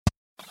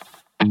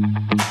Hello,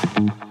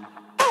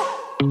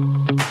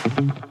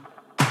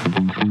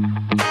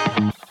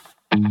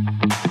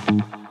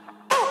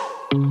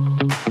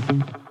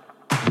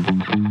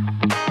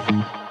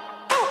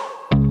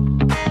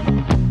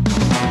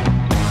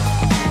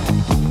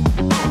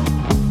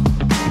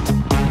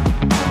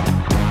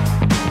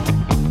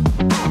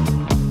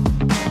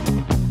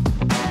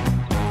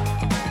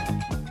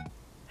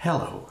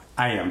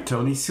 I am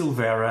Tony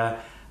Silveira.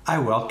 I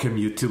welcome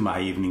you to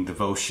my evening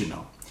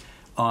devotional.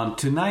 On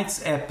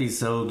tonight's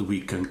episode,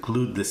 we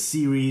conclude the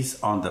series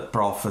on the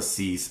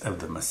prophecies of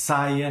the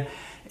Messiah,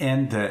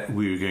 and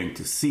we're going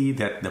to see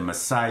that the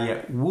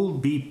Messiah will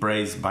be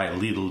praised by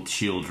little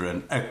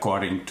children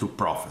according to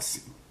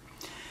prophecy.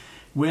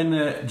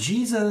 When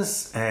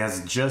Jesus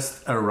has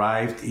just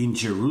arrived in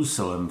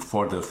Jerusalem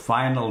for the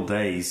final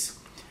days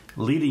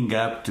leading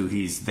up to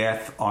his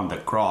death on the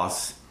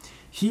cross,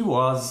 he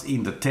was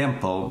in the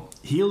temple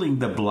healing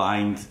the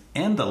blind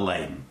and the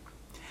lame.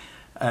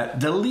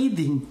 The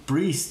leading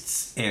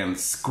priests and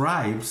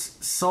scribes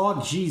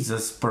saw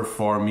Jesus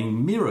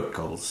performing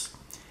miracles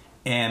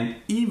and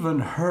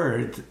even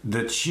heard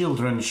the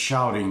children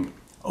shouting,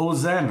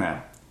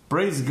 "Hosanna!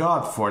 Praise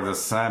God for the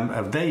Son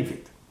of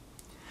David."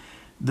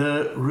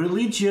 The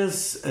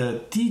religious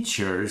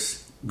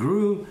teachers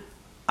grew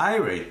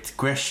irate,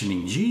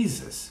 questioning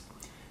Jesus.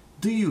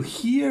 "Do you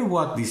hear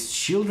what these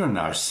children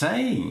are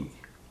saying?"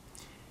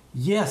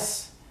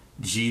 "Yes,"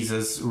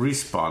 Jesus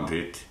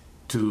responded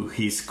to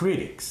his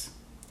critics.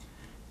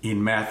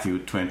 In Matthew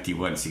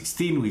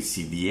 21:16, we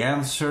see the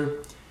answer.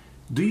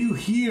 "Do you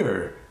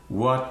hear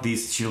what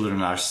these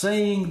children are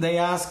saying?" they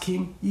asked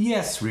him.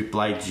 "Yes,"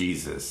 replied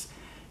Jesus.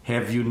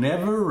 "Have you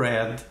never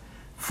read,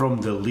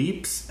 'From the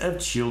lips of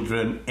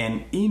children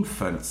and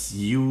infants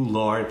you,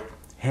 Lord,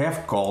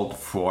 have called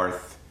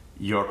forth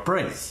your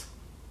praise'?"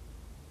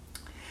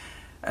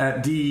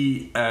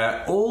 The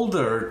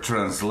older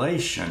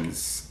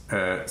translations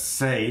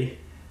say,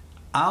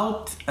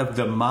 "Out of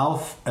the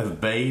mouth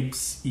of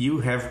babes you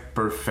have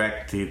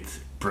perfected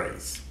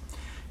praise."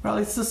 Well,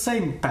 it's the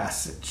same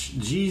passage.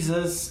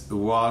 Jesus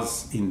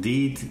was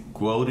indeed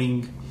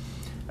quoting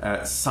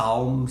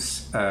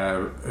Psalms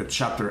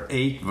chapter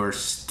 8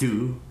 verse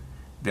 2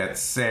 that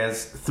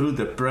says, "Through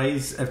the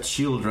praise of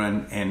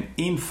children and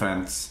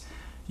infants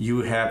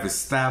you have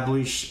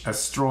established a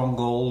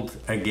stronghold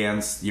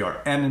against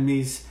your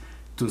enemies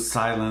to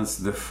silence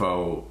the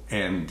foe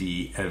and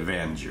the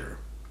avenger."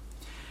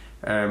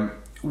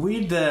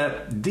 With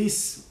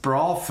this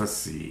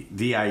prophecy,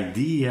 the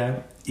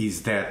idea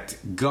is that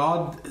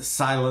God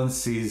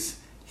silences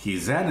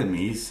his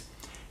enemies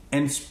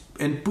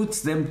and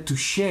puts them to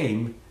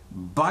shame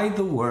by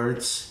the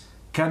words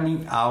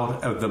coming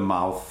out of the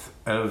mouth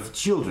of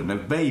children,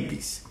 of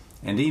babies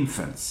and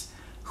infants,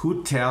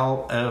 who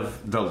tell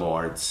of the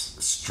Lord's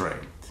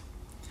strength.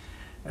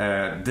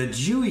 The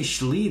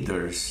Jewish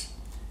leaders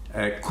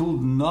could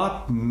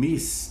not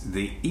miss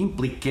the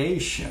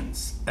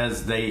implications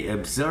as they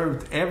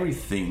observed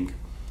everything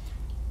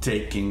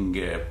taking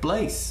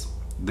place.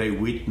 They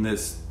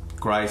witnessed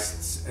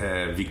Christ's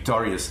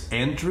victorious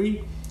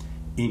entry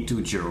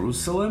into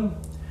Jerusalem,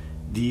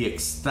 the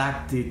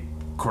ecstatic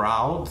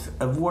crowd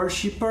of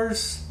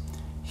worshippers,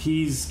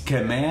 his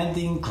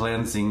commanding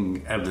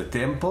cleansing of the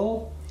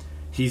temple,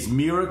 his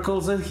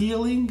miracles of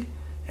healing,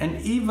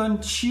 and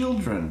even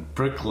children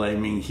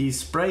proclaiming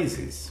his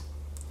praises.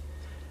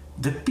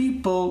 The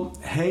people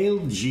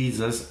hailed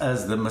Jesus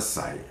as the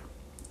Messiah,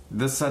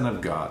 the Son of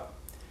God,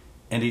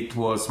 and it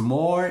was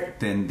more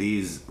than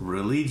these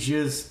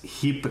religious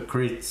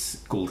hypocrites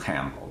could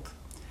handle.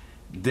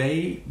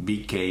 They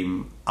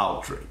became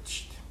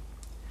outraged.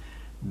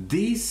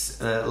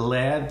 This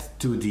led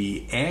to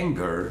the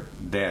anger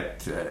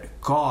that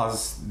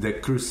caused the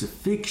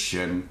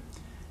crucifixion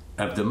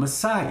of the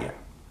Messiah.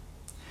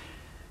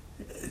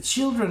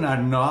 Children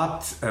are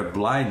not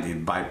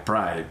blinded by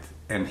pride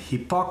and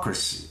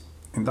hypocrisy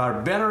and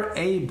are better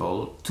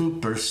able to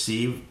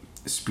perceive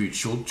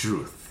spiritual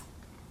truth.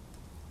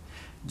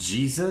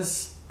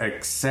 Jesus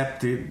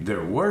accepted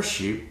their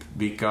worship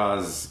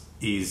because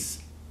it is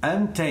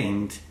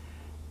untainted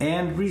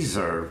and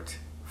reserved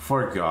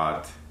for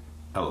God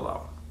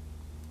alone.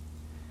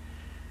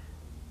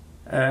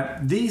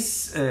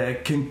 This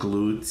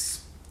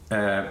concludes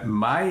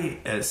my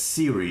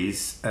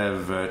series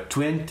of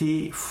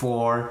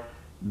 24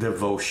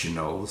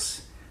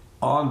 devotionals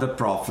on the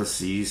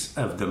prophecies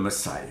of the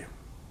Messiah.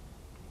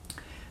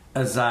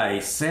 As I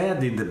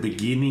said in the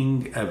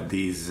beginning of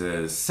these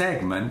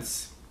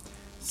segments,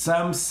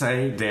 some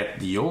say that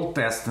the Old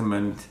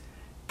Testament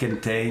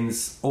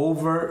contains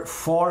over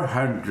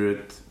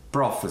 400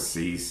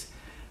 prophecies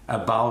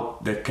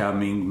about the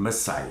coming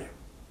Messiah.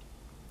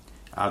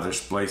 Others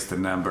place the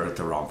number at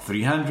around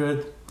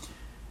 300.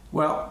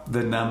 Well,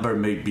 the number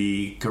may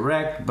be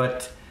correct,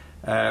 but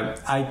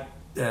I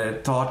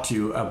taught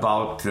you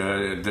about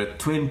the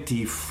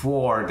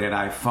 24 that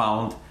I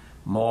found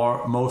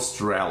most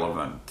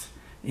relevant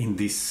in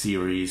this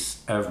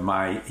series of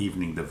my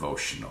evening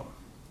devotional.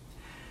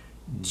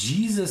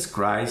 Jesus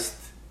Christ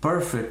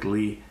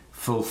perfectly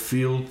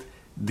fulfilled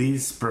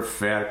these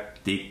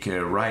prophetic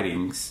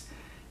writings,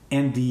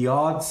 and the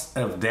odds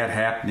of that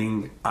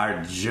happening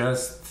are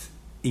just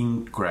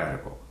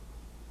incredible.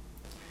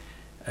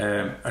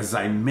 As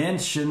I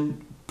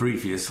mentioned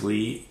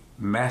previously,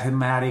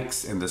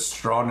 mathematics and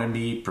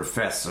astronomy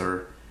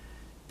professor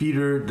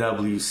Peter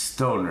W.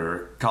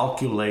 Stoner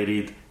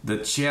calculated the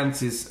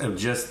chances of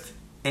just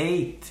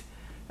 8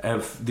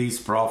 of these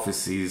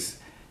prophecies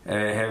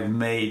that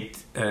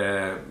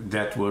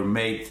were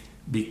made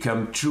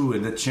become true,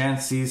 and the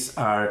chances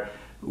are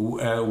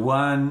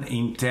 1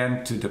 in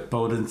 10 to the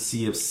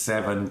potency of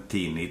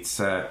 17. It's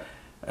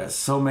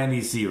so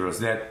many zeros.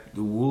 That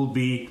will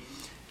be,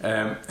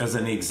 as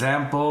an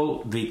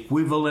example, the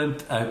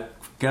equivalent of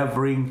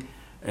covering,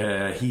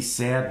 he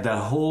said, the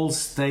whole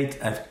state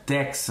of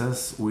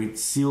Texas with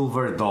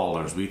silver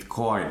dollars, with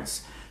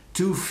coins,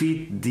 2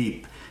 feet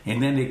deep,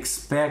 and then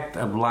expect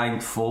a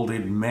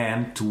blindfolded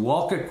man to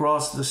walk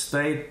across the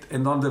state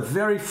and on the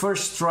very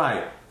first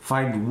try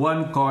find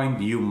 1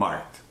 coin you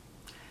marked.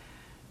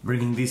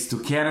 Bringing this to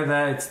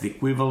Canada, it's the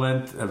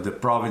equivalent of the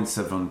province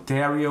of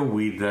Ontario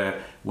with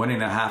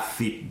 1.5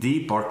 feet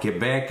deep, or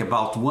Quebec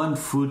about 1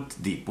 foot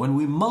deep. When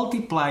we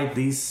multiply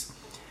this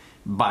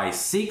by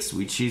 6,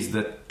 which is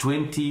the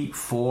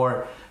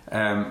 24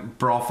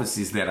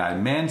 prophecies that I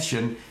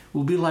mentioned,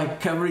 will be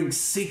like covering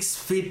 6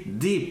 feet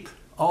deep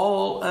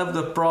all of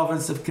the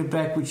province of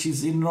Quebec, which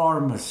is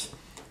enormous.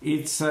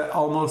 It's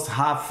almost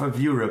half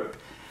of Europe.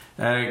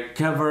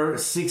 Cover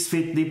 6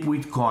 feet deep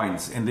with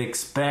coins and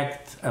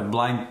expect a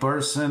blind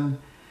person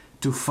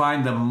to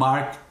find a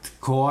marked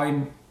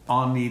coin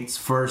on its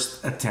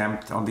first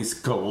attempt on this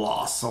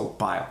colossal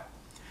pile.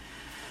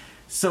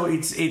 So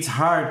it's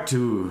hard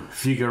to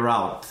figure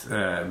out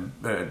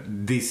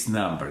this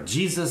number.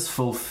 Jesus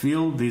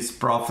fulfilled these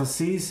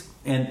prophecies,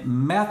 and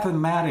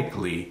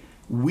mathematically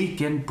we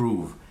can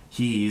prove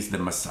he is the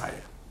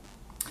Messiah.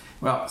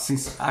 Well,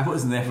 since I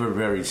was never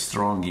very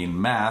strong in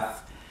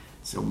math,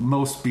 so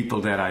most people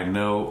that I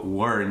know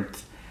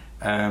weren't,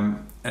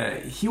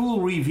 he will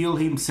reveal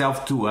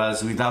himself to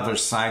us with other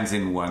signs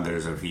and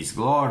wonders of his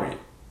glory.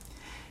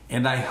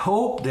 And I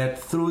hope that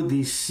through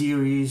this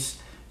series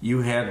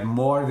you had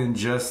more than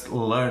just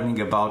learning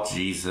about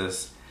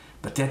Jesus,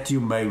 but that you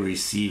may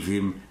receive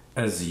him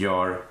as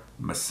your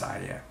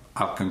Messiah.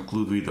 I'll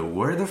conclude with a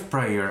word of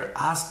prayer,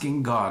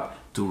 asking God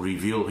to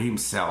reveal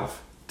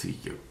himself to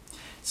you.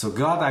 So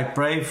God, I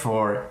pray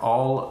for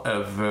all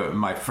of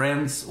my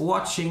friends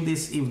watching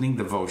this evening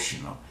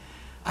devotional.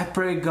 I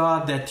pray,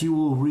 God, that you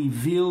will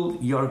reveal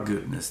your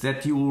goodness,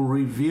 that you will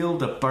reveal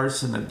the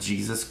person of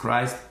Jesus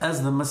Christ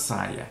as the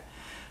Messiah.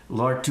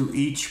 Lord, to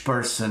each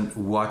person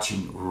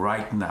watching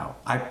right now,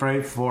 I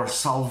pray for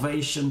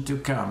salvation to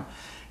come.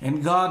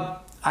 And God,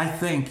 I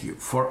thank you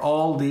for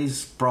all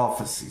these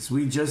prophecies.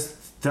 We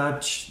just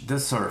touched the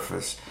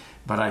surface,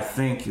 but I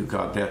thank you,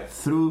 God, that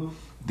through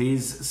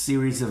this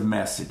series of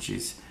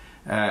messages,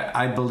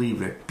 I believe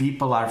that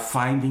people are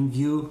finding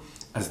you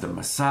as the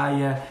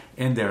Messiah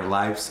and their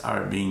lives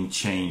are being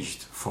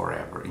changed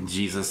forever. In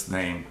Jesus'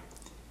 name,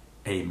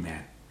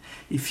 amen.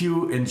 If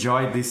you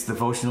enjoyed this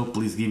devotional,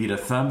 please give it a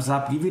thumbs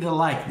up, give it a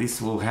like.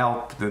 This will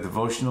help the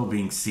devotional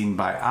being seen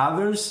by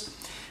others.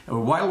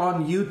 While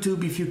on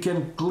YouTube, if you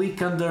can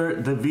click under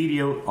the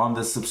video on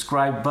the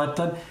subscribe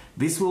button,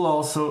 this will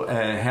also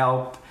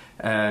help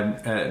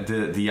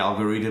the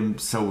algorithm,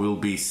 so we'll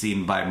be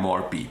seen by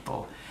more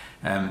people.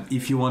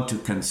 If you want to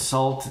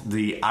consult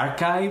the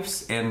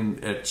archives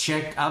and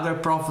check other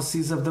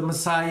prophecies of the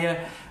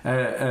Messiah,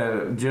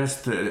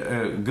 just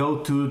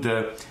go to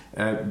the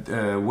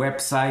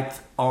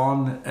website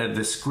on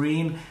the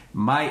screen,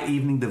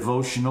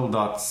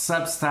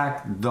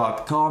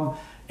 myeveningdevotional.substack.com,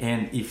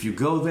 and if you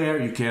go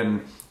there, you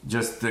can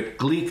just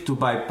click to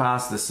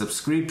bypass the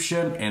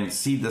subscription and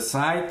see the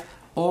site,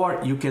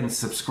 or you can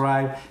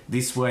subscribe.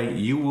 This way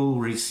you will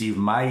receive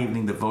My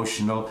Evening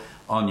Devotional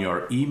on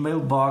your email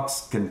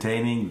box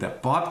containing the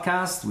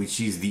podcast,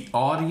 which is the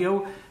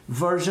audio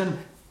version,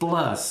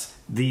 plus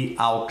the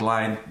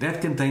outline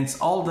that contains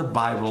all the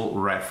Bible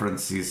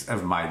references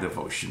of my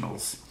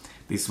devotionals.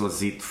 This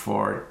was it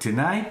for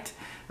tonight.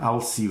 I'll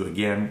see you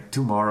again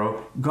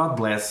tomorrow. God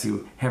bless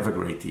you. Have a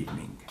great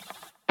evening.